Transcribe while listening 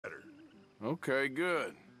Okay,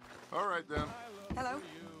 good. All right, then. Hello?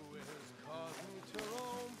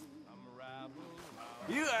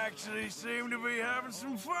 You actually seem to be having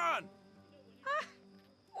some fun.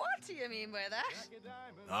 What do you mean by that?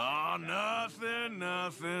 Oh,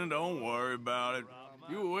 nothing. Don't worry about it.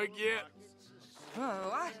 You awake yet? Oh,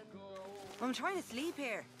 what? I'm trying to sleep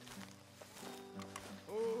here.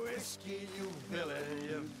 Whiskey, you villain,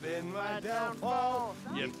 you've been my downfall.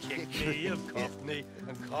 You've kicked me, you've cuffed me,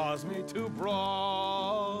 and caused me to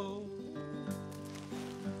brawl.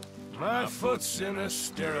 My foot's in a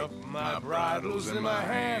stirrup, my bridle's in my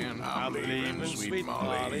hand. I'm leaving sweet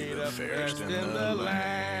Molly, the fairest in the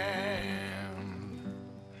land.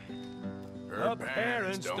 Her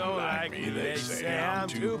parents don't like me, they say I'm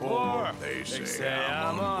too poor. They say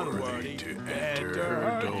I'm unworthy to enter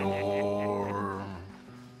her door.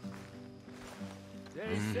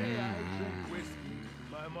 They say I drink whiskey,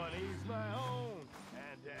 my money's my own,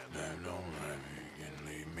 and damn, Don't let me and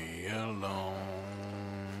leave me alone.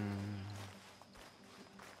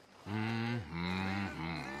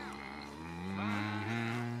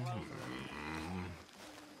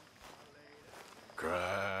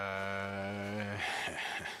 Cry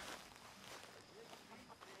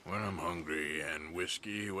when I'm hungry and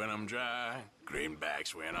whiskey when I'm dry.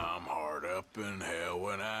 Greenbacks when I'm hard up and hell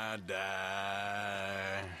when I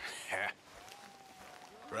die.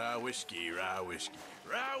 Rye whiskey, rye whiskey,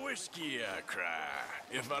 rye whiskey, I cry.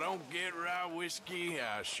 If I don't get rye whiskey,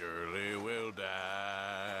 I surely will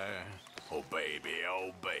die. Oh baby,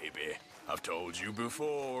 I've told you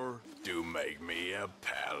before, do make me a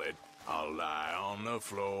pallet, I'll lie on the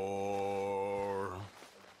floor.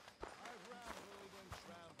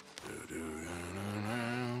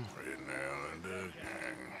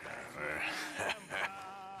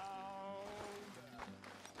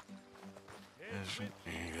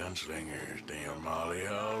 Gunslingers, damn Molly,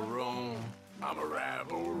 I'll roam. I'm a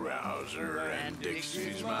rabble-rouser and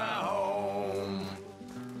Dixie's my home.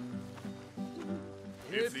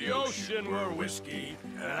 If the ocean were whiskey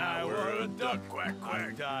and I were a duck, quack, quack,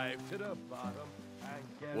 I'd dive to the bottom and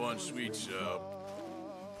get one sweet sub.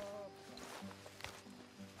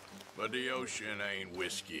 But the ocean ain't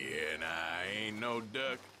whiskey and I ain't no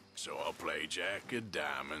duck, so I'll play Jack of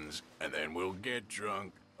Diamonds and then we'll get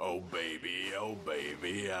drunk. Oh baby,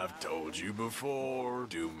 I've told you before,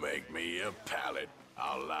 do make me a pallet,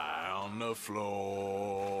 I'll lie on the floor.